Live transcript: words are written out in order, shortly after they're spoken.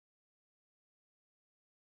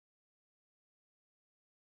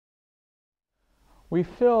We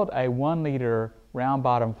filled a 1-liter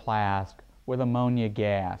round-bottom flask with ammonia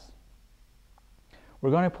gas.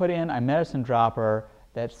 We're going to put in a medicine dropper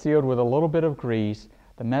that's sealed with a little bit of grease.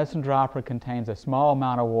 The medicine dropper contains a small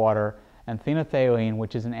amount of water and phenolphthalein,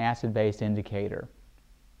 which is an acid-base indicator.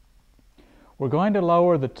 We're going to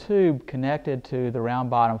lower the tube connected to the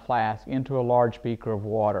round-bottom flask into a large beaker of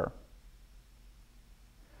water.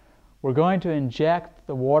 We're going to inject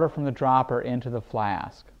the water from the dropper into the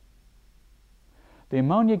flask. The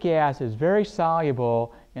ammonia gas is very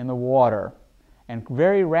soluble in the water and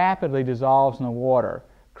very rapidly dissolves in the water,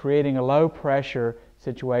 creating a low pressure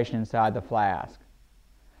situation inside the flask.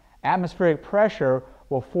 Atmospheric pressure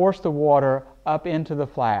will force the water up into the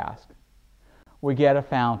flask. We get a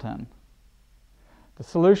fountain. The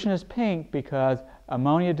solution is pink because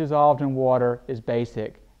ammonia dissolved in water is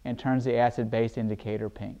basic and turns the acid-base indicator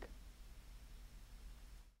pink.